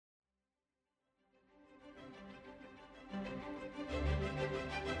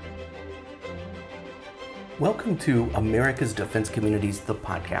Welcome to America's Defense Communities, the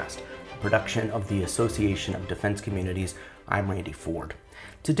podcast, a production of the Association of Defense Communities. I'm Randy Ford.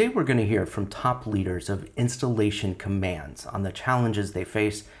 Today we're going to hear from top leaders of installation commands on the challenges they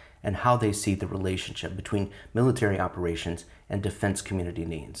face and how they see the relationship between military operations and defense community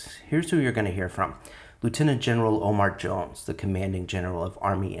needs. Here's who you're going to hear from. Lieutenant General Omar Jones, the Commanding General of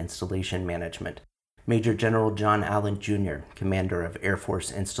Army Installation Management. Major General John Allen Jr., Commander of Air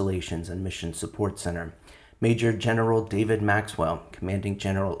Force Installations and Mission Support Center. Major General David Maxwell, Commanding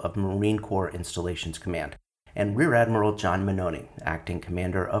General of Marine Corps Installations Command. And Rear Admiral John Minoni, Acting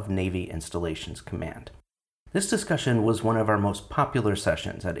Commander of Navy Installations Command. This discussion was one of our most popular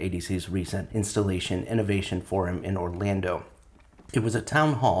sessions at ADC's recent Installation Innovation Forum in Orlando. It was a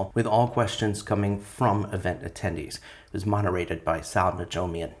town hall with all questions coming from event attendees. It was moderated by Sal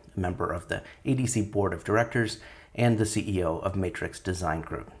Najomian, a member of the ADC Board of Directors and the CEO of Matrix Design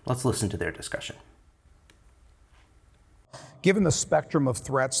Group. Let's listen to their discussion. Given the spectrum of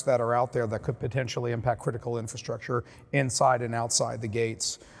threats that are out there that could potentially impact critical infrastructure inside and outside the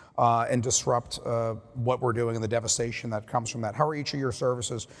gates and disrupt what we're doing and the devastation that comes from that, how are each of your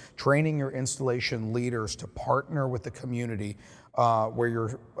services training your installation leaders to partner with the community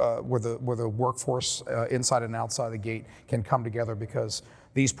where the workforce inside and outside the gate can come together, because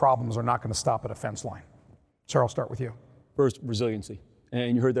these problems are not going to stop at a fence line? Sir, I'll start with you. First, resiliency.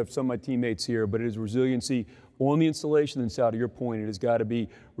 And you heard that from some of my teammates here, but it is resiliency on the installation, and Sal, to your point, it has got to be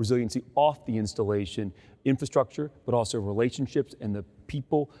resiliency off the installation, infrastructure, but also relationships and the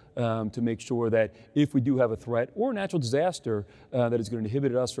people to make sure that if we do have a threat or a natural disaster that is going to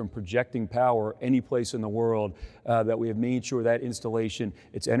inhibit us from projecting power any place in the world, that we have made sure that installation,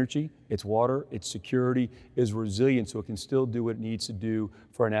 its energy, its water, its security is resilient so it can still do what it needs to do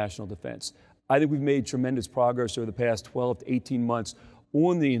for our national defense. I think we've made tremendous progress over the past 12 to 18 months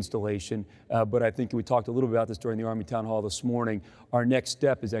on the installation, but I think we talked a little bit about this during the Army Town Hall this morning. Our next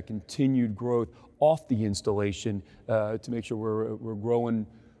step is that continued growth off the installation to make sure we're growing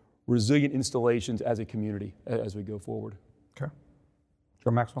resilient installations as a community as we go forward. Okay.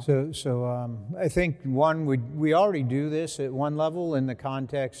 Joe Maxwell? So I think, one, we already do this at one level in the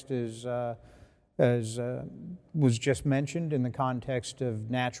context as was just mentioned, in the context of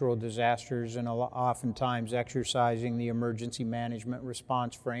natural disasters, and oftentimes exercising the emergency management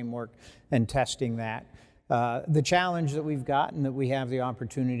response framework and testing that. The challenge that we've got and that we have the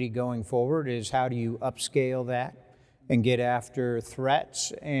opportunity going forward is how do you upscale that and get after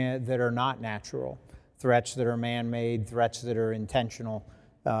threats that are not natural, threats that are man-made, threats that are intentional,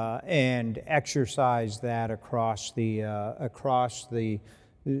 and exercise that across the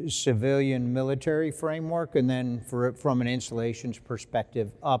civilian military framework, and then from an installations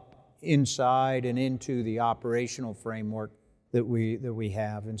perspective up inside and into the operational framework that we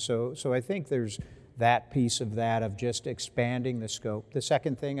have. And so I think there's that piece of that, of just expanding the scope. The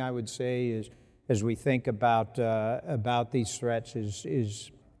second thing I would say is, as we think about these threats,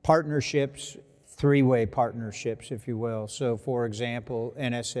 is partnerships, three-way partnerships, if you will. So for example,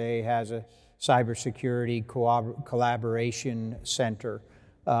 NSA has a cybersecurity collaboration center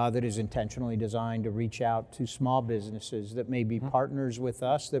that is intentionally designed to reach out to small businesses that may be partners with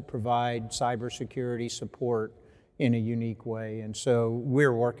us that provide cybersecurity support in a unique way. And so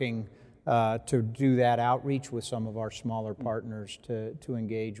we're working to do that outreach with some of our smaller partners to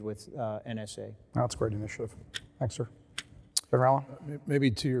engage with NSA. That's a great initiative. Thanks, sir. General?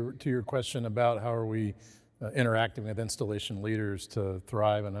 Maybe to your question about how are we interacting with installation leaders to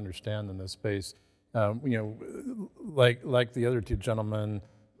thrive and understand in this space. Like the other two gentlemen,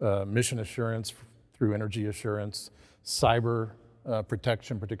 mission assurance through energy assurance, cyber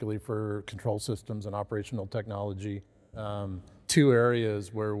protection, particularly for control systems and operational technology. Two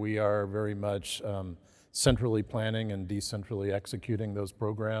areas where we are very much centrally planning and decentrally executing those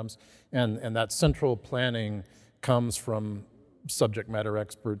programs. And that central planning comes from subject matter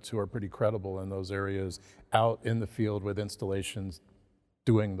experts who are pretty credible in those areas out in the field with installations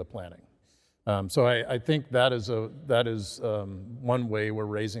doing the planning. So I think that is one way we're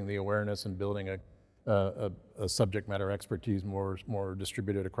raising the awareness and building a subject matter expertise more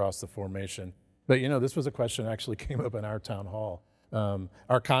distributed across the formation. But this was a question that actually came up in our town hall.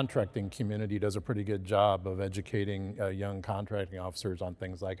 Our contracting community does a pretty good job of educating young contracting officers on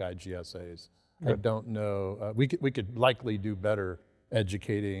things like IGSAs. I don't know, we could likely do better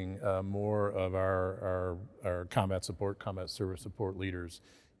educating more of our combat service support leaders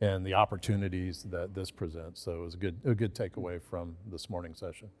and the opportunities that this presents. So it was a good takeaway from this morning's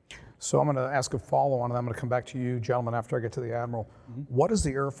session. So I'm going to ask a follow-on, and I'm going to come back to you, gentlemen, after I get to the Admiral. What does the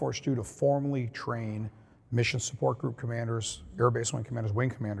Air Force do to formally train mission support group commanders, air base wing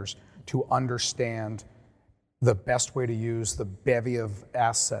commanders, to understand the best way to use the bevy of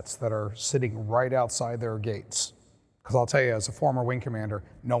assets that are sitting right outside their gates. Because I'll tell you, as a former wing commander,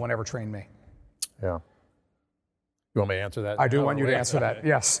 no one ever trained me. Yeah. You want me to answer that? I do want you to answer that,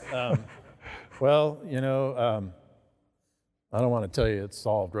 yes. Well, I don't want to tell you it's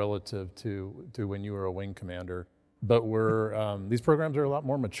solved relative to when you were a wing commander, but these programs are a lot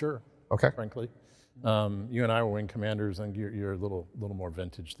more mature, Okay. frankly. You and I were wing commanders, and you're a little more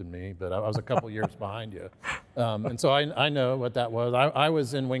vintage than me, but I was a couple years behind you. And so I know what that was. I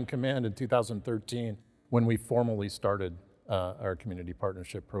was in wing command in 2013 when we formally started our community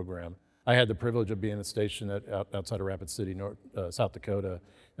partnership program. I had the privilege of being a station outside of Rapid City, South Dakota,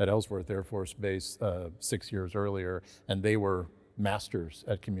 at Ellsworth Air Force Base 6 years earlier, and they were masters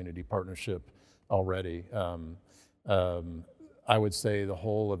at community partnership already. I would say the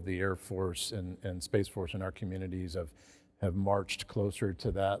whole of the Air Force and Space Force in our communities have marched closer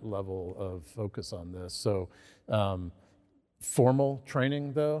to that level of focus on this. So formal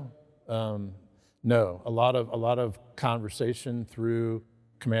training, though, no. A lot of conversation through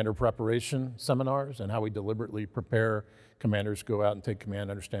commander preparation seminars and how we deliberately prepare commanders to go out and take command,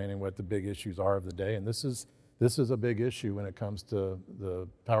 understanding what the big issues are of the day. And this is a big issue when it comes to the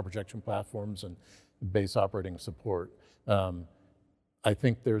power projection platforms and base operating support. I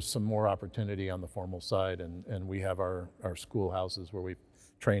think there's some more opportunity on the formal side, and we have our schoolhouses where we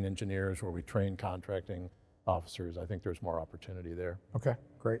train engineers, where we train contracting officers. I think there's more opportunity there. Okay,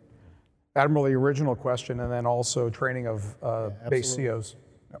 great. Admiral, the original question, and then also training of base COs.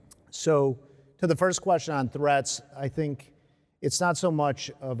 So to the first question on threats, I think it's not so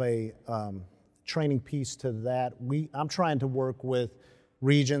much of a training piece to that. I'm trying to work with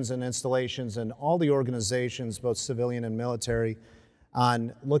regions and installations and all the organizations, both civilian and military,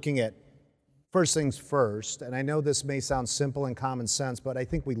 on looking at first things first. And I know this may sound simple and common sense, but I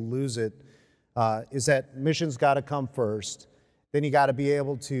think we lose it, is that mission's got to come first. Then you got to be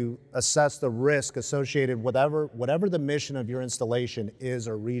able to assess the risk associated with whatever the mission of your installation is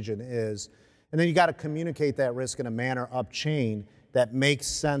or region is. And then you got to communicate that risk in a manner up chain that makes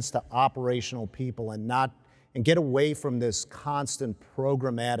sense to operational people and get away from this constant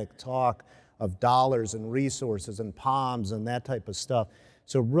programmatic talk of dollars and resources and POMs and that type of stuff.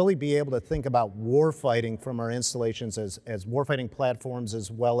 So really be able to think about warfighting from our installations as warfighting platforms as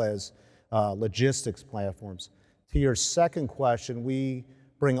well as logistics platforms. To your second question, we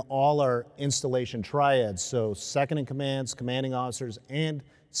bring all our installation triads, so second in commands, commanding officers, and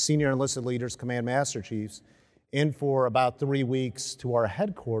senior enlisted leaders, command master chiefs, in for about 3 weeks to our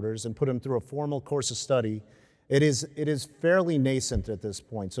headquarters and put them through a formal course of study. It is fairly nascent at this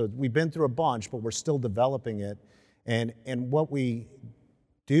point, so we've been through a bunch, but we're still developing it. And what we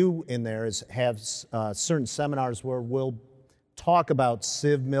do in there is have certain seminars where we'll talk about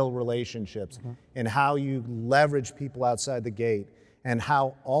civ-mil relationships and how you leverage people outside the gate and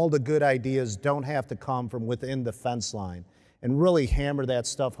how all the good ideas don't have to come from within the fence line, and really hammer that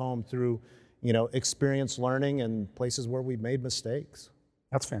stuff home through, experience learning and places where we've made mistakes.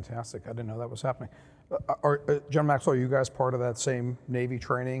 That's fantastic. I didn't know that was happening. General Maxwell, are you guys part of that same Navy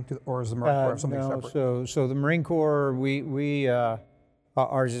training, or is the Marine Corps have something separate? So the Marine Corps,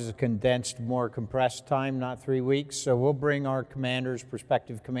 ours is a condensed, more compressed time, not 3 weeks. So we'll bring our commanders,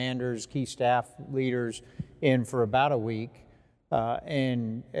 prospective commanders, key staff leaders in for about a week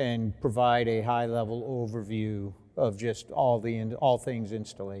and provide a high-level overview of just all things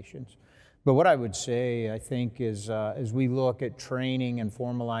installations. But what I would say, I think, is as we look at training and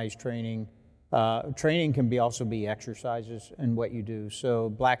formalized training, training can also be exercises in what you do. So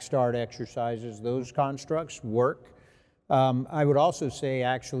Black Start exercises, those constructs work. I would also say,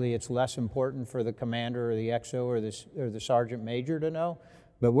 actually, it's less important for the commander or the XO or the sergeant major to know,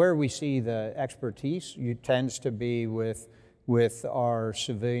 but where we see the expertise tends to be with our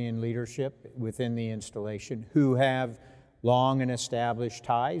civilian leadership within the installation who have long and established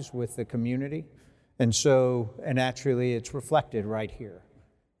ties with the community. And naturally, it's reflected right here.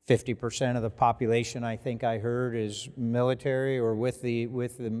 50% of the population, I think I heard, is military or with the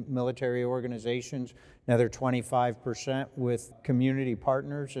military organizations. Another 25% with community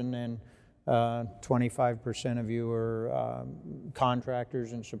partners, and then 25% of you are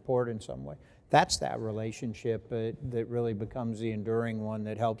contractors and support in some way. That's that relationship that really becomes the enduring one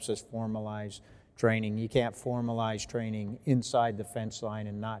that helps us formalize training. You can't formalize training inside the fence line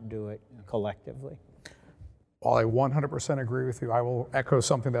and not do it collectively. While I 100% agree with you, I will echo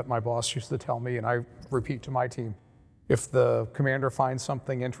something that my boss used to tell me, and I repeat to my team. If the commander finds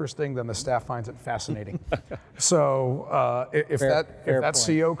something interesting, then the staff finds it fascinating. So if that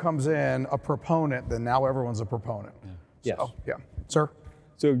CO comes in a proponent, then now everyone's a proponent. Yes. So, yeah. Sir?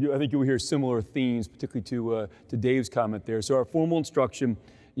 So I think you'll hear similar themes, particularly to Dave's comment there. So our formal instruction,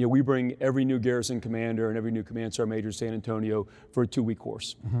 we bring every new garrison commander and every new command sergeant major to San Antonio for a 2-week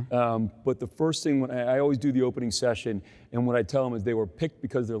course. But the first thing, when I always do the opening session, and what I tell them is they were picked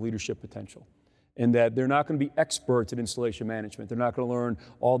because of their leadership potential. And that they're not going to be experts at installation management. They're not going to learn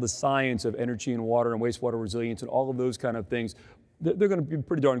all the science of energy and water and wastewater resilience and all of those kind of things. They're going to be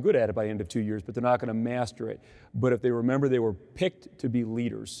pretty darn good at it by the end of 2 years, but they're not going to master it. But if they remember they were picked to be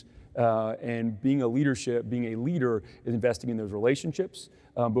leaders, and being a leader is investing in those relationships,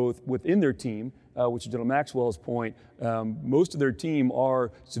 both within their team, which is General Maxwell's point. Most of their team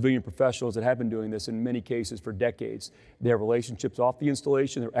are civilian professionals that have been doing this in many cases for decades. They have relationships off the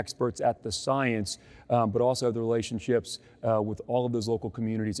installation, they're experts at the science, but also have the relationships with all of those local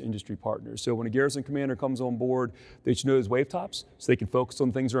communities, industry partners. So when a garrison commander comes on board, they should know those wave tops so they can focus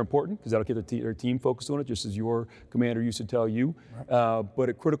on things that are important, because that'll get their team focused on it, just as your commander used to tell you. Right. But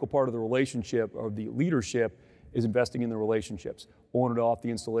a critical part of the relationship, or the leadership, is investing in the relationships, on and off the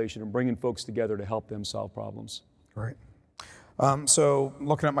installation, and bringing folks together to help them solve problems. Great. So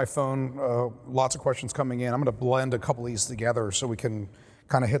looking at my phone, lots of questions coming in. I'm going to blend a couple of these together so we can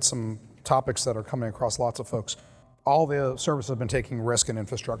kind of hit some topics that are coming across lots of folks. All the services have been taking risk in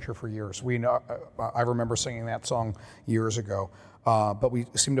infrastructure for years. We know, I remember singing that song years ago, but we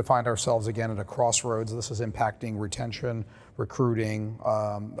seem to find ourselves again at a crossroads. This is impacting retention, recruiting,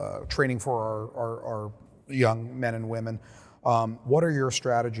 training for our young men and women. What are your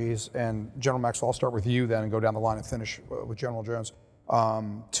strategies? And General Maxwell, I'll start with you then and go down the line and finish with General Jones,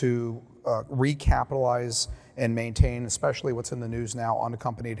 to recapitalize and maintain, especially what's in the news now,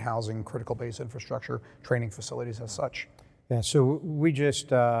 unaccompanied housing, critical base infrastructure, training facilities as such. Yeah, so we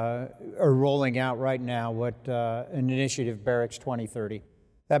just are rolling out right now an initiative, Barracks 2030.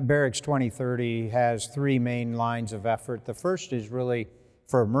 That Barracks 2030 has 3 main lines of effort. The first is really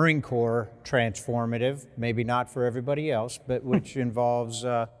for Marine Corps transformative, maybe not for everybody else, but which involves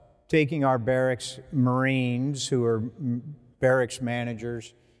taking our barracks Marines, who are barracks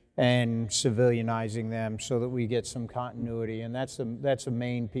managers, and civilianizing them so that we get some continuity. And that's a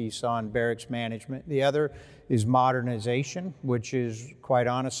main piece on barracks management. The other is modernization, which is, quite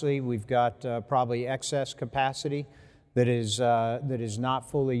honestly, we've got probably excess capacity that is not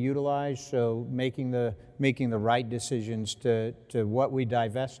fully utilized. So making the right decisions to what we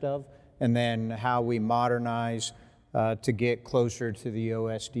divest of, and then how we modernize to get closer to the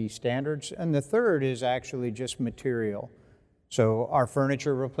OSD standards. And the third is actually just material. So our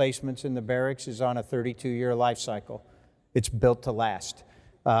furniture replacements in the barracks is on a 32-year life cycle. It's built to last.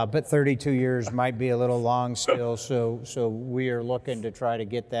 But 32 years might be a little long still, so we are looking to try to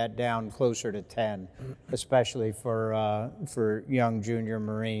get that down closer to 10, especially for young junior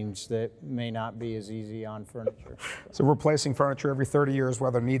Marines that may not be as easy on furniture. So replacing furniture every 30 years,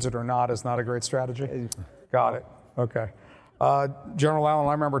 whether it needs it or not, is not a great strategy? Got it. Okay. General Allen,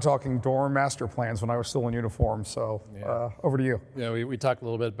 I remember talking dorm master plans when I was still in uniform, so over to you. Yeah, we talked a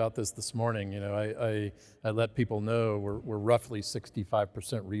little bit about this morning. You know, I let people know we're roughly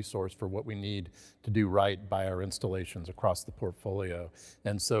 65% resource for what we need to do right by our installations across the portfolio.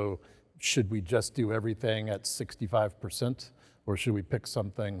 And so should we just do everything at 65%? Or should we pick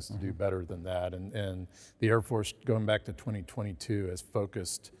some things to do better than that? And the Air Force, going back to 2022, has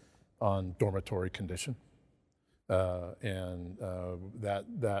focused on dormitory condition. That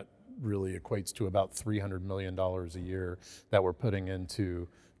really equates to about $300 million a year that we're putting into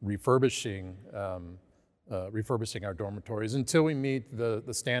refurbishing our dormitories until we meet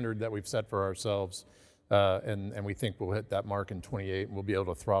the standard that we've set for ourselves. And we think we'll hit that mark in 28, and we'll be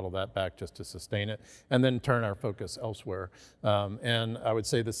able to throttle that back just to sustain it, and then turn our focus elsewhere. And I would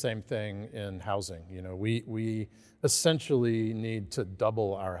say the same thing in housing. You know, we essentially need to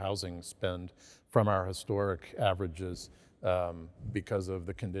double our housing spend from our historic averages because of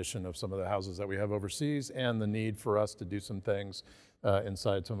the condition of some of the houses that we have overseas, and the need for us to do some things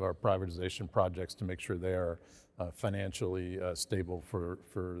inside some of our privatization projects to make sure they are financially stable for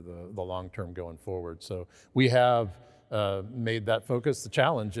the long term going forward. So we have made that focus. The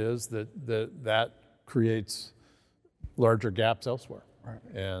challenge is that creates larger gaps elsewhere. Right.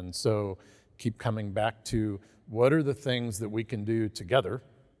 And so keep coming back to what are the things that we can do together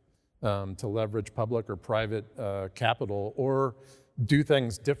to leverage public or private capital, or do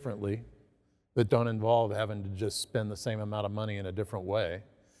things differently that don't involve having to just spend the same amount of money in a different way,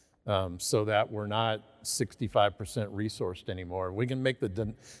 so that we're not 65% resourced anymore. We can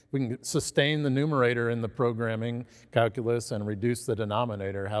we can sustain the numerator in the programming calculus and reduce the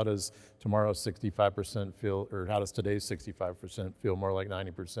denominator. How does tomorrow's 65% feel, or how does today's 65% feel more like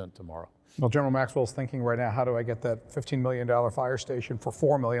 90% tomorrow? Well, General Maxwell's thinking right now, how do I get that $15 million fire station for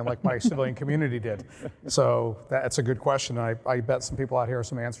 $4 million like my civilian community did? So that's a good question. I bet some people out here have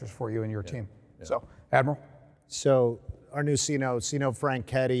some answers for you and your team. Yeah. So, Admiral? So our new Sino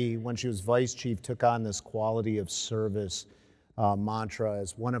Franchetti, when she was vice chief, took on this quality of service mantra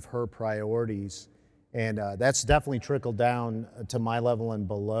as one of her priorities. And that's definitely trickled down to my level and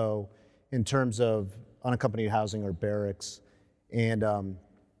below in terms of unaccompanied housing or barracks. And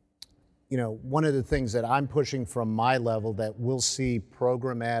one of the things that I'm pushing from my level that we'll see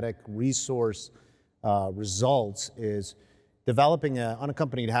programmatic resource results is developing an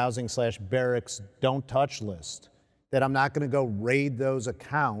unaccompanied housing / barracks don't touch list. That I'm not going to go raid those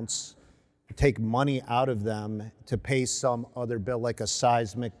accounts, take money out of them to pay some other bill like a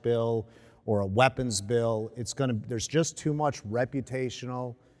seismic bill or a weapons bill. There's just too much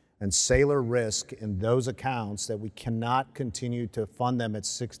reputational and sailor risk in those accounts that we cannot continue to fund them at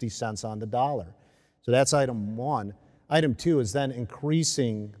 60 cents on the dollar. So that's item one. Item two is then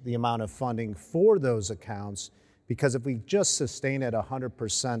increasing the amount of funding for those accounts, because if we just sustain at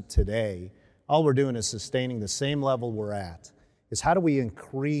 100% today, all we're doing is sustaining the same level we're at. Is how do we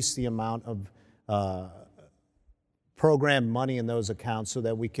increase the amount of program money in those accounts so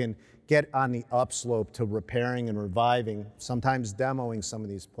that we can get on the upslope to repairing and reviving, sometimes demoing some of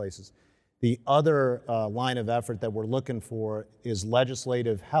these places. The other line of effort that we're looking for is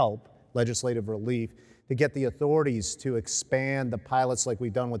legislative help, legislative relief, to get the authorities to expand the pilots like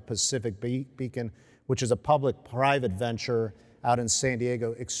we've done with Pacific Beacon, which is a public-private venture out in San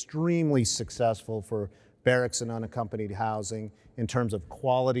Diego, extremely successful for barracks and unaccompanied housing in terms of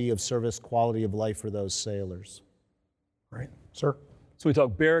quality of service, quality of life for those sailors. Right, sir. So we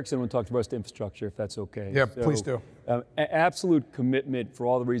talk barracks and we'll talk the rest of infrastructure, if that's okay. Yeah, so, please do. Absolute commitment for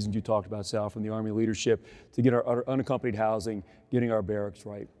all the reasons you talked about, Sal, from the Army leadership to get our unaccompanied housing, getting our barracks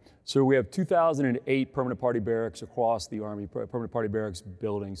right. So we have 2,008 permanent party barracks across the Army, permanent party barracks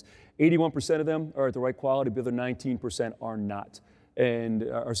buildings. 81% of them are at the right quality, but the other 19% are not. And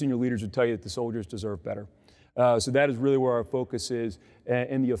our senior leaders would tell you that the soldiers deserve better. So that is really where our focus is.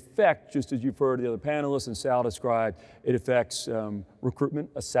 And the effect, just as you've heard the other panelists and Sal described, it affects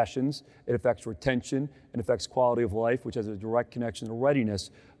recruitment, accessions, it affects retention, it affects quality of life, which has a direct connection to readiness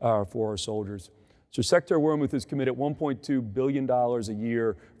for our soldiers. So Secretary Wormuth has committed $1.2 billion a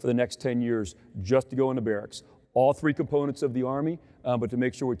year for the next 10 years just to go into barracks. All three components of the Army, but to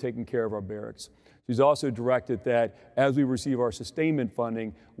make sure we're taking care of our barracks. She's also directed that as we receive our sustainment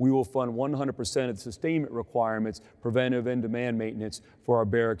funding, we will fund 100% of the sustainment requirements, preventive and demand maintenance for our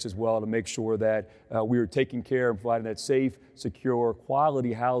barracks as well, to make sure that we are taking care and providing that safe, secure,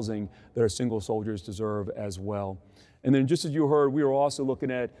 quality housing that our single soldiers deserve as well. And then just as you heard, we are also looking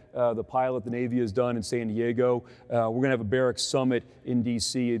at the pilot the Navy has done in San Diego. We're going to have a barracks summit in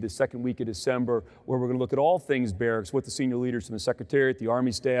D.C. the second week of December, where we're going to look at all things barracks with the senior leaders from the Secretariat, the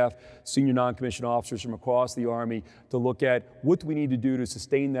Army staff, senior non-commissioned officers from across the Army, to look at what do we need to do to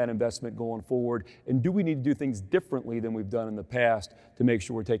sustain that investment going forward, and do we need to do things differently than we've done in the past to make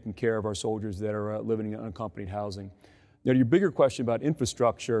sure we're taking care of our soldiers that are living in unaccompanied housing. Now, to your bigger question about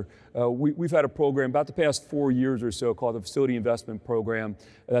infrastructure, we've had a program about the past 4 years or so called the Facility Investment Program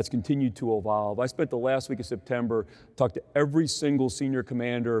that's continued to evolve. I spent the last week of September talking to every single senior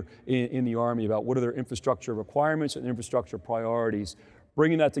commander in the Army about what are their infrastructure requirements and infrastructure priorities.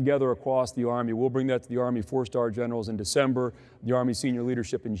 Bringing that together across the Army. We'll bring that to the Army 4-star generals in December, the Army senior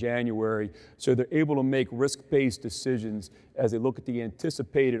leadership in January, so they're able to make risk-based decisions as they look at the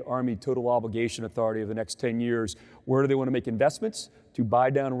anticipated Army total obligation authority of the next 10 years. Where do they want to make investments to buy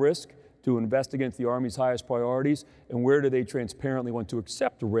down risk, to invest against the Army's highest priorities, and where do they transparently want to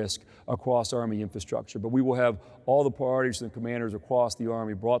accept risk across Army infrastructure. But we will have all the priorities and the commanders across the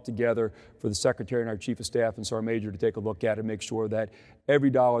Army brought together for the Secretary and our Chief of Staff and Sergeant Major to take a look at and make sure that every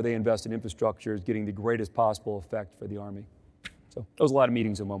dollar they invest in infrastructure is getting the greatest possible effect for the Army. So that was a lot of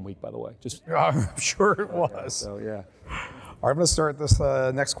meetings in 1 week, by the way. I'm sure it was. So, yeah. All right, I'm going to start this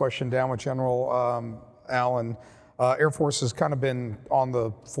next question down with General Allen. Air Force has kind of been on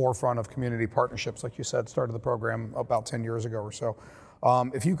the forefront of community partnerships, like you said, started the program about 10 years ago or so.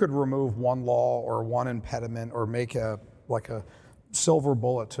 If you could remove one law or one impediment or make a silver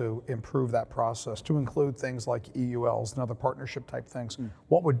bullet to improve that process, to include things like EULs and other partnership type things,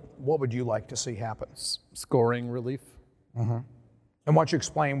 what would you like to see happen? Scoring relief. Mm-hmm. And why don't you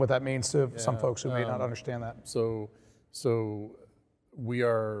explain what that means to some folks who may not understand that? So we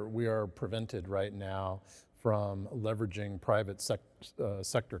are prevented right now from leveraging private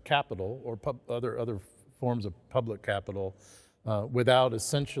sector capital or other forms of public capital without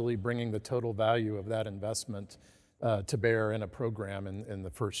essentially bringing the total value of that investment to bear in a program in the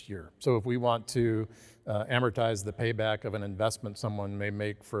first year. So if we want to amortize the payback of an investment someone may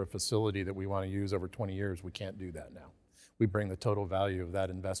make for a facility that we want to use over 20 years, we can't do that now. We bring the total value of that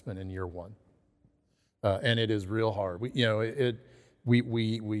investment in year one. And it is real hard.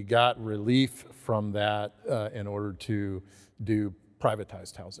 We got relief from that in order to do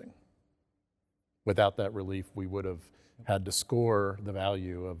privatized housing. Without that relief, we would have had to score the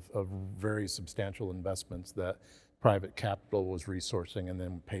value of very substantial investments that private capital was resourcing and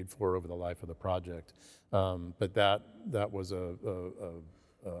then paid for over the life of the project. But that was an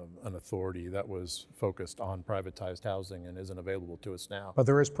authority that was focused on privatized housing and isn't available to us now. But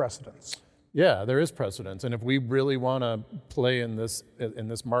there is precedence. Yeah, there is precedence, and if we really want to play in this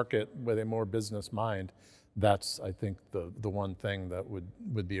market with a more business mind, that's, I think, the one thing that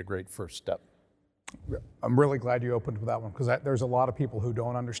would be a great first step. I'm really glad you opened with that one, because there's a lot of people who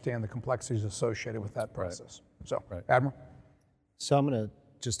don't understand the complexities associated with that process. Right. So, right. Admiral? So I'm going to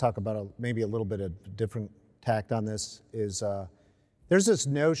just talk about maybe a little bit of different tact on this. There's this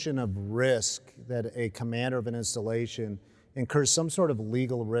notion of risk that a commander of an installation incurs some sort of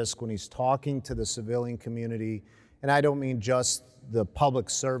legal risk when he's talking to the civilian community. And I don't mean just the public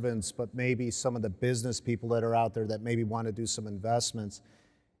servants, but maybe some of the business people that are out there that maybe want to do some investments.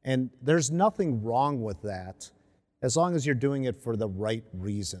 And there's nothing wrong with that as long as you're doing it for the right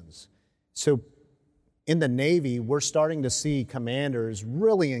reasons. So in the Navy, we're starting to see commanders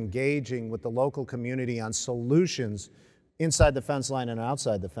really engaging with the local community on solutions inside the fence line and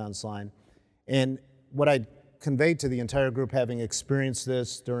outside the fence line. And what I conveyed to the entire group, having experienced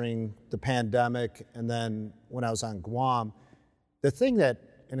this during the pandemic and then when I was on Guam, the thing that,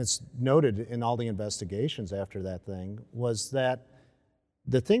 and it's noted in all the investigations after that thing, was that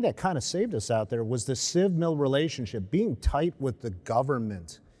the thing that kind of saved us out there was the civ-mil relationship, being tight with the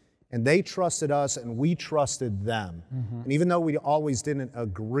government. And they trusted us and we trusted them. Mm-hmm. And even though we always didn't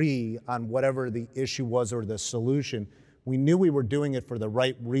agree on whatever the issue was or the solution, we knew we were doing it for the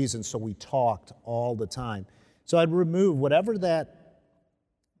right reason, so we talked all the time. So I'd remove whatever that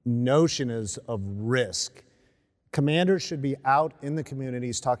notion is of risk. Commanders should be out in the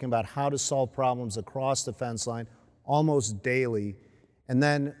communities talking about how to solve problems across the fence line almost daily. And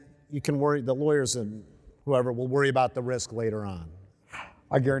then you can worry, the lawyers and whoever will worry about the risk later on.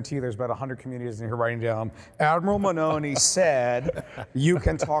 I guarantee you there's about 100 communities in here writing down, Admiral Manoni said, you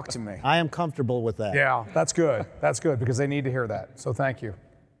can talk to me. I am comfortable with that. Yeah, that's good. That's good, because they need to hear that. So thank you.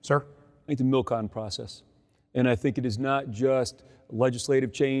 Sir? I think the MILCON process. And I think it is not just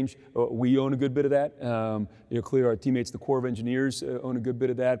legislative change. We own a good bit of that. Clearly our teammates, the Corps of Engineers, own a good bit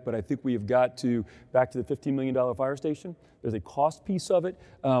of that, but I think we have got to, back to the $15 million fire station, there's a cost piece of it,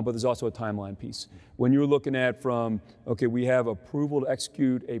 but there's also a timeline piece. When you're looking at from, okay, we have approval to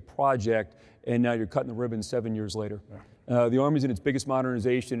execute a project, and now you're cutting the ribbon 7 years later. Yeah. The Army's in its biggest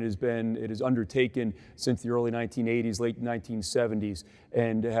modernization. It is undertaken since the early 1980s, late 1970s,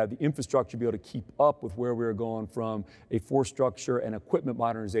 and to have the infrastructure be able to keep up with where we're going from a force structure and equipment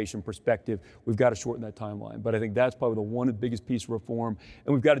modernization perspective, we've got to shorten that timeline. But I think that's probably the one biggest piece of reform,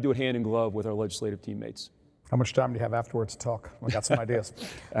 and we've got to do it hand in glove with our legislative teammates. How much time do you have afterwards to talk? We got some ideas.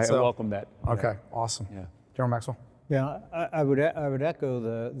 I welcome that. Okay, yeah. Awesome. Yeah. General Maxwell? Yeah, I would echo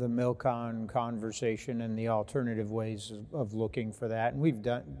the MILCON conversation and the alternative ways of looking for that. And we've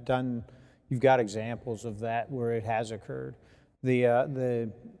done you've got examples of that where it has occurred.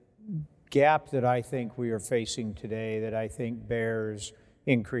 The gap that I think we are facing today that I think bears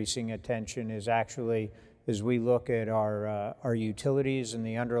increasing attention is actually as we look at our utilities and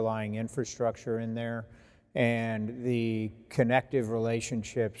the underlying infrastructure in there, and the connective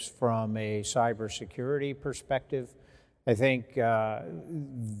relationships from a cybersecurity perspective. I think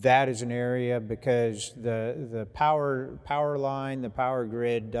that is an area because the power line, the power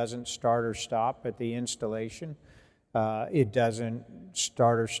grid doesn't start or stop at the installation. It doesn't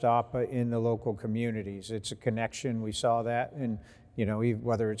start or stop in the local communities. It's a connection. We saw that in,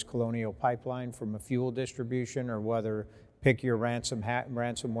 whether it's Colonial Pipeline from a fuel distribution or whether pick your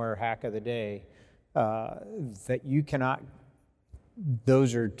ransomware hack of the day, that you cannot,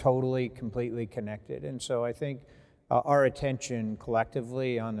 those are totally, completely connected. And so I think our attention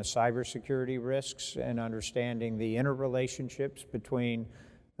collectively on the cybersecurity risks and understanding the interrelationships between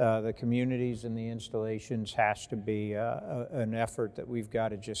the communities and the installations has to be an effort that we've got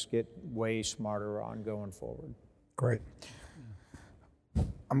to just get way smarter on going forward. Great.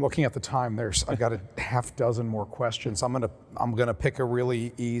 I'm looking at the time. I've got a half dozen more questions. I'm gonna pick a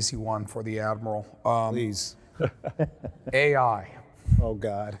really easy one for the Admiral. Please. AI. Oh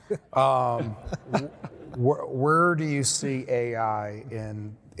God. Where do you see AI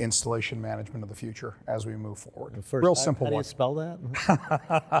in installation management of the future as we move forward? Real simple How do one. you spell that?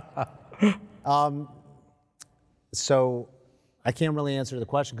 So I can't really answer the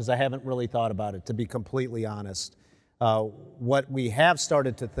question because I haven't really thought about it, to be completely honest. What we have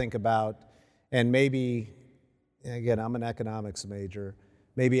started to think about, and maybe, again, I'm an economics major,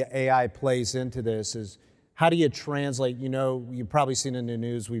 maybe AI plays into this, is how do you translate, you've probably seen in the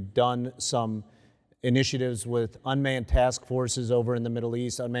news, we've done some initiatives with unmanned task forces over in the Middle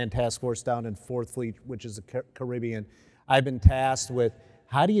East, unmanned task force down in 4th Fleet, which is the Caribbean. I've been tasked with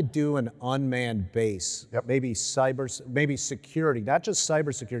how do you do an unmanned base? Yep. Maybe security, not just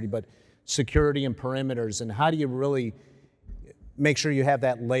cybersecurity, but security and perimeters, and how do you really make sure you have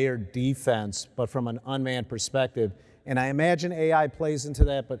that layered defense, but from an unmanned perspective? And I imagine AI plays into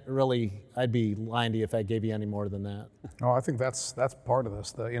that, but really, I'd be lying to you if I gave you any more than that. Oh, I think that's part of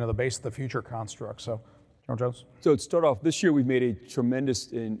this, the base of the future construct. So, General Jones? So to start off, this year we've made a tremendous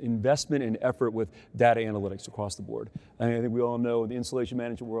investment and effort with data analytics across the board. And I think we all know in the installation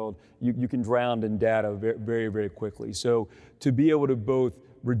management world, you can drown in data very, very quickly. So to be able to both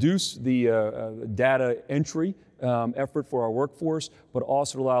reduce the data entry effort for our workforce, but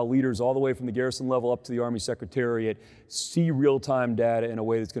also to allow leaders all the way from the garrison level up to the Army Secretariat see real-time data in a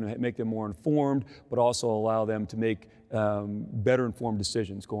way that's going to make them more informed, but also allow them to make better informed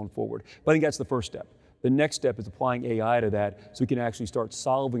decisions going forward. But I think that's the first step. The next step is applying AI to that so we can actually start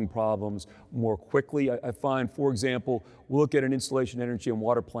solving problems more quickly. I find, for example, we'll look at an installation energy and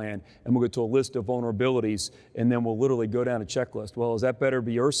water plan and we'll go to a list of vulnerabilities and then we'll literally go down a checklist. Well, is that better to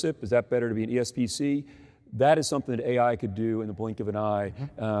be IRSIP? Is that better to be an ESPC? That is something that AI could do in the blink of an eye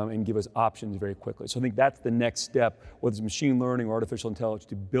and give us options very quickly. So I think that's the next step, whether it's machine learning or artificial intelligence,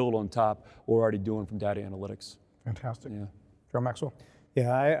 to build on top what we're already doing from data analytics. Fantastic. Yeah. Joe Maxwell? Yeah,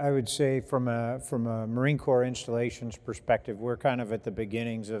 I would say from a Marine Corps installations perspective, we're kind of at the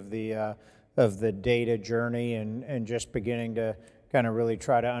beginnings of the data journey and just beginning to kind of really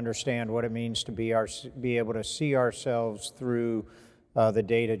try to understand what it means to be able to see ourselves through the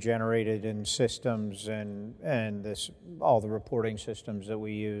data generated in systems and all the reporting systems that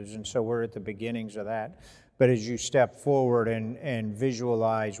we use. And so we're at the beginnings of that. But as you step forward and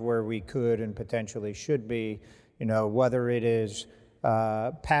visualize where we could and potentially should be, whether it is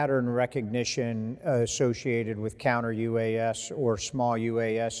pattern recognition associated with counter UAS or small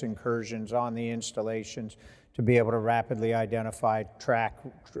UAS incursions on the installations to be able to rapidly identify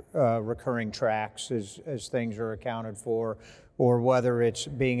recurring tracks as things are accounted for, or whether it's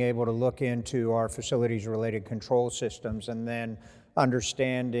being able to look into our facilities related control systems and then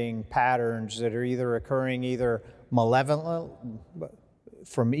understanding patterns that are occurring either malevolently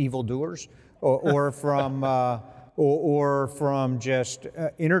from evildoers or from or from just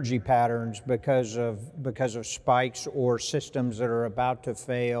energy patterns because of spikes or systems that are about to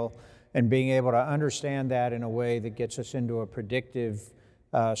fail, and being able to understand that in a way that gets us into a predictive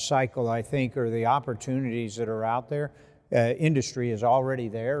cycle, I think, are the opportunities that are out there. Industry is already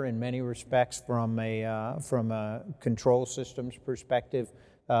there in many respects from a control systems perspective.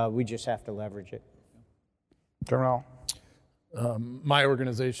 We just have to leverage it. General? My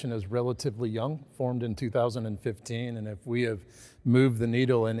organization is relatively young, formed in 2015, and if we have moved the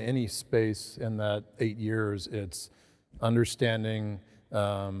needle in any space in that 8 years, it's understanding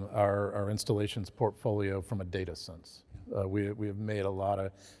our installations portfolio from a data sense. We have made a lot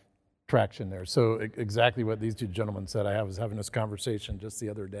of traction there. So exactly what these two gentlemen said, I was having this conversation just the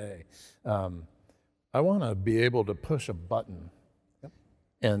other day. I want to be able to push a button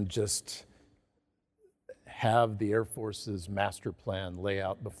and just have the Air Force's master plan lay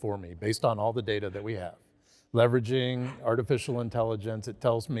out before me based on all the data that we have. Leveraging artificial intelligence, it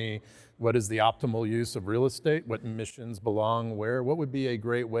tells me what is the optimal use of real estate, what missions belong where, what would be a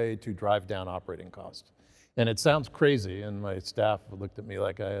great way to drive down operating costs. And it sounds crazy, and my staff looked at me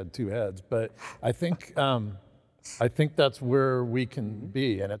like I had two heads, but I think that's where we can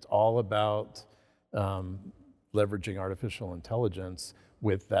be, and it's all about leveraging artificial intelligence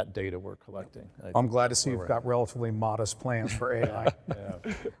with that data we're collecting. I'm glad to see you've got relatively modest plans for AI.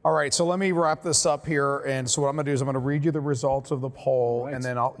 All right, so let me wrap this up here. And so what I'm going to do is I'm going to read you the results of the poll, and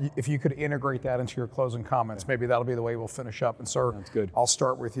then if you could integrate that into your closing comments, maybe that'll be the way we'll finish up. And sir, that's good. I'll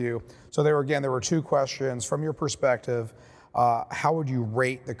start with you. So there were two questions. From your perspective, how would you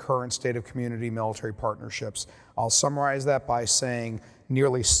rate the current state of community military partnerships? I'll summarize that by saying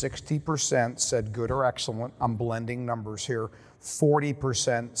nearly 60% said good or excellent. I'm blending numbers here.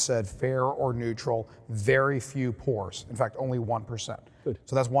 40% said fair or neutral, very few pours. In fact, only 1%. Good.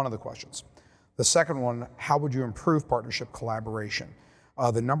 So that's one of the questions. The second one, how would you improve partnership collaboration?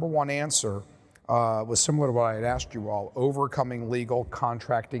 The number one answer was similar to what I had asked you all, overcoming legal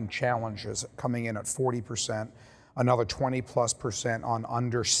contracting challenges, coming in at 40%, another 20+% on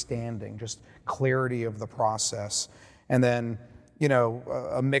understanding, just clarity of the process. And then,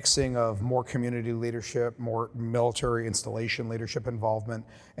 a mixing of more community leadership, more military installation leadership involvement,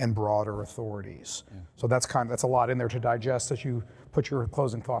 and broader authorities. Yeah. So that's a lot in there to digest as you put your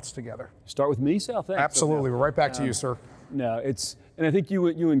closing thoughts together. Start with me, Sal? Thanks. Absolutely. We're right back to you, sir. No, and I think you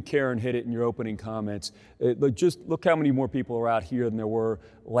and Karen hit it in your opening comments. Just look how many more people are out here than there were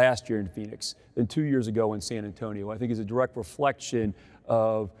last year in Phoenix, than 2 years ago in San Antonio. I think is a direct reflection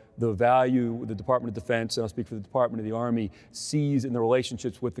of the value the Department of Defense, and I'll speak for the Department of the Army, sees in the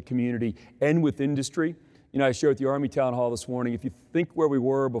relationships with the community and with industry. I shared at the Army Town Hall this morning, if you think where we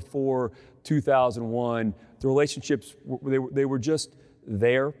were before 2001, the relationships, they were just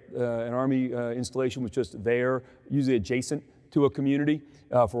there. An Army installation was just there, usually adjacent to a community.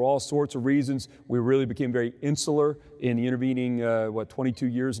 For all sorts of reasons, we really became very insular in the intervening, 22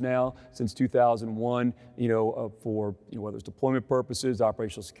 years now, since 2001, for whether it's deployment purposes,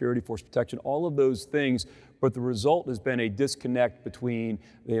 operational security, force protection, all of those things. But the result has been a disconnect between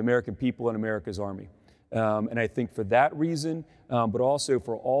the American people and America's Army. And I think for that reason, but also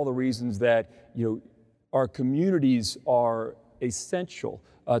for all the reasons that, our communities are essential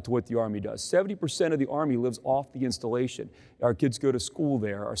to what the Army does. 70% of the Army lives off the installation. Our kids go to school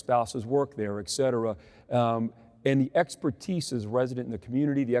there, our spouses work there, et cetera. And the expertise is resident in the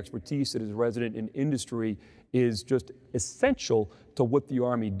community, the expertise that is resident in industry is just essential to what the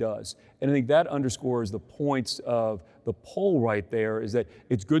Army does. And I think that underscores the points of the poll right there, is that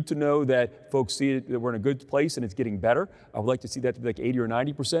it's good to know that folks see it, that we're in a good place and it's getting better. I would like to see that to be like 80 or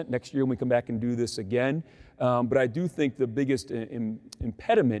 90% next year when we come back and do this again. But I do think the biggest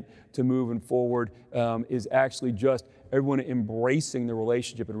impediment to moving forward is actually just everyone embracing the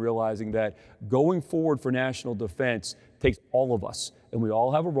relationship and realizing that going forward for national defense takes all of us, and we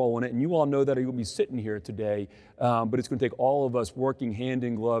all have a role in it, and you all know that you'll be sitting here today, but it's going to take all of us working hand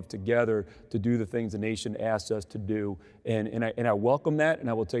in glove together to do the things the nation asks us to do, and I welcome that, and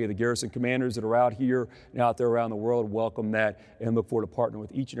I will tell you the garrison commanders that are out here and out there around the world welcome that, and look forward to partnering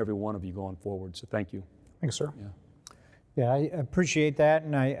with each and every one of you going forward, so thank you. Thanks, sir. Yeah, I appreciate that,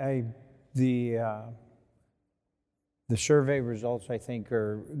 and the survey results, I think,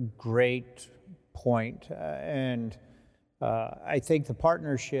 are great point, and I think the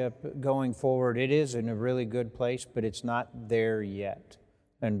partnership going forward, it is in a really good place, but it's not there yet.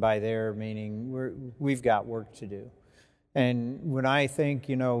 And by there, meaning we've got work to do. And when I think,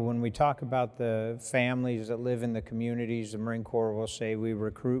 when we talk about the families that live in the communities, the Marine Corps will say we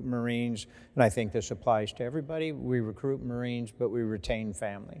recruit Marines, and I think this applies to everybody. We recruit Marines, but we retain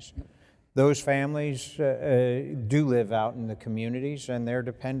families. Those families do live out in the communities, and they're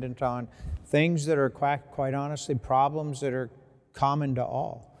dependent on things that are quite honestly problems that are common to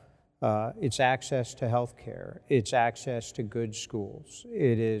all. It's access to health care. It's access to good schools.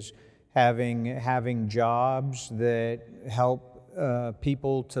 It is having jobs that help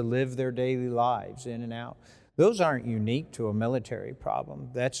people to live their daily lives in and out. Those aren't unique to a military problem.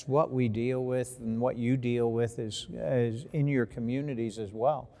 That's what we deal with and what you deal with as in your communities as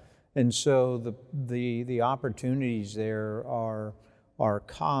well. And so the opportunities there are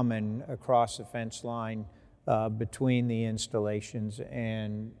common across the fence line between the installations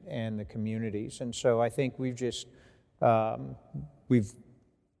and the communities. And so I think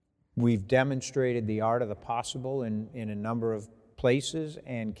we've demonstrated the art of the possible in a number of places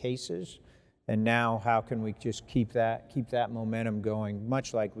and cases. And now how can we just keep that momentum going,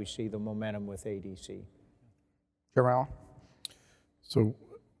 much like we see the momentum with ADC? Jeremiah? So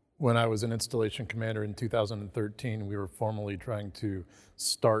when I was an installation commander in 2013, we were formally trying to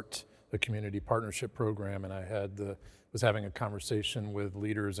start a community partnership program, and I was having a conversation with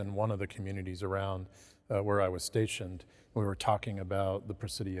leaders in one of the communities around where I was stationed. We were talking about the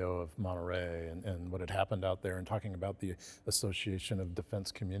Presidio of Monterey and what had happened out there, and talking about the Association of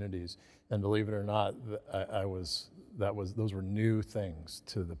Defense Communities. And believe it or not, those were new things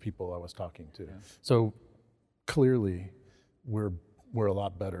to the people I was talking to. Yeah. So clearly, we're a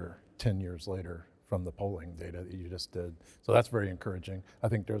lot better 10 years later from the polling data that you just did. So that's very encouraging. I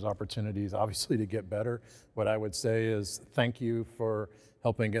think there's opportunities, obviously, to get better. What I would say is thank you for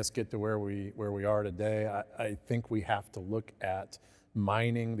helping us get to where we are today. I think we have to look at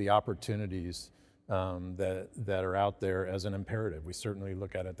mining the opportunities that are out there as an imperative. We certainly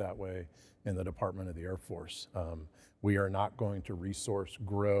look at it that way in the Department of the Air Force. We are not going to resource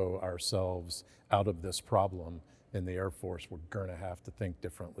grow ourselves out of this problem in the Air Force. We're going to have to think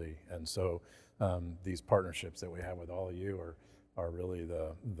differently. And so these partnerships that we have with all of you are really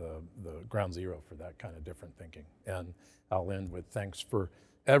the ground zero for that kind of different thinking. And I'll end with thanks for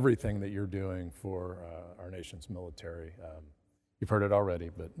everything that you're doing for our nation's military. You've heard it already,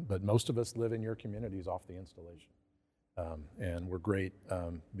 but most of us live in your communities off the installation. And we're great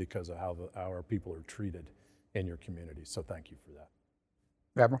because of how our people are treated in your communities. So thank you for that.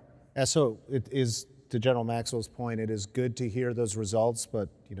 Admiral? Yeah, so it is, to General Maxwell's point, it is good to hear those results, but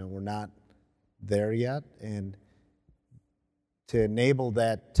we're not there yet. And to enable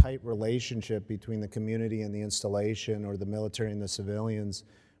that tight relationship between the community and the installation, or the military and the civilians,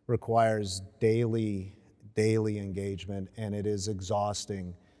 requires daily engagement, and it is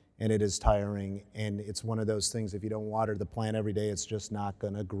exhausting, and it is tiring, and it's one of those things, if you don't water the plant every day, it's just not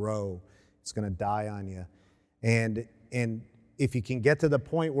going to grow. It's going to die on you. And if you can get to the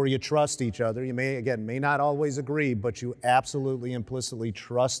point where you trust each other, you may not always agree, but you absolutely implicitly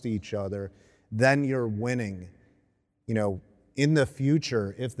trust each other, then you're winning. In the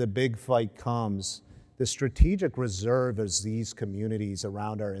future, if the big fight comes, the strategic reserve is these communities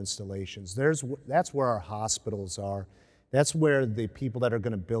around our installations. That's where our hospitals are. That's where the people that are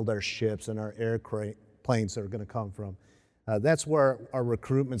going to build our ships and our airplanes are going to come from. That's where our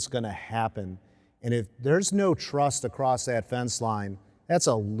recruitment's going to happen. And if there's no trust across that fence line, that's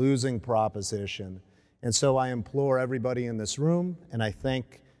a losing proposition. And so I implore everybody in this room, and I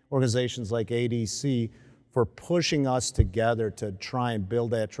thank organizations like ADC for pushing us together to try and build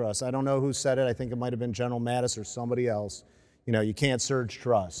that trust. I don't know who said it. I think it might have been General Mattis or somebody else. You can't surge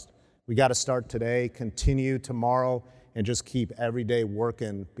trust. We got to start today, continue tomorrow, and just keep every day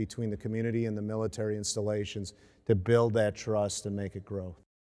working between the community and the military installations to build that trust and make it grow.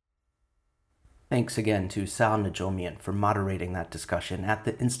 Thanks again to Sal Najomian for moderating that discussion at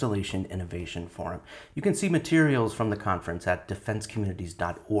the Installation Innovation Forum. You can see materials from the conference at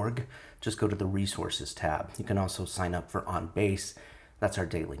defensecommunities.org. Just go to the Resources tab. You can also sign up for On Base. That's our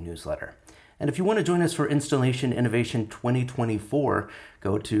daily newsletter. And if you want to join us for Installation Innovation 2024,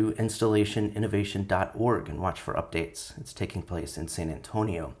 go to installationinnovation.org and watch for updates. It's taking place in San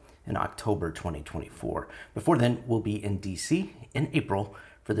Antonio in October 2024. Before then, we'll be in DC in April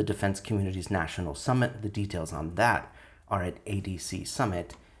for the Defense Communities National Summit. The details on that are at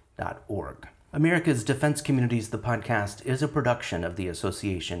adcsummit.org. America's Defense Communities, the podcast, is a production of the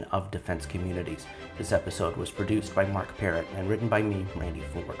Association of Defense Communities. This episode was produced by Mark Parrott and written by me, Randy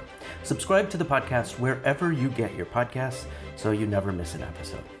Ford. Subscribe to the podcast wherever you get your podcasts so you never miss an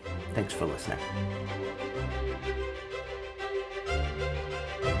episode. Thanks for listening.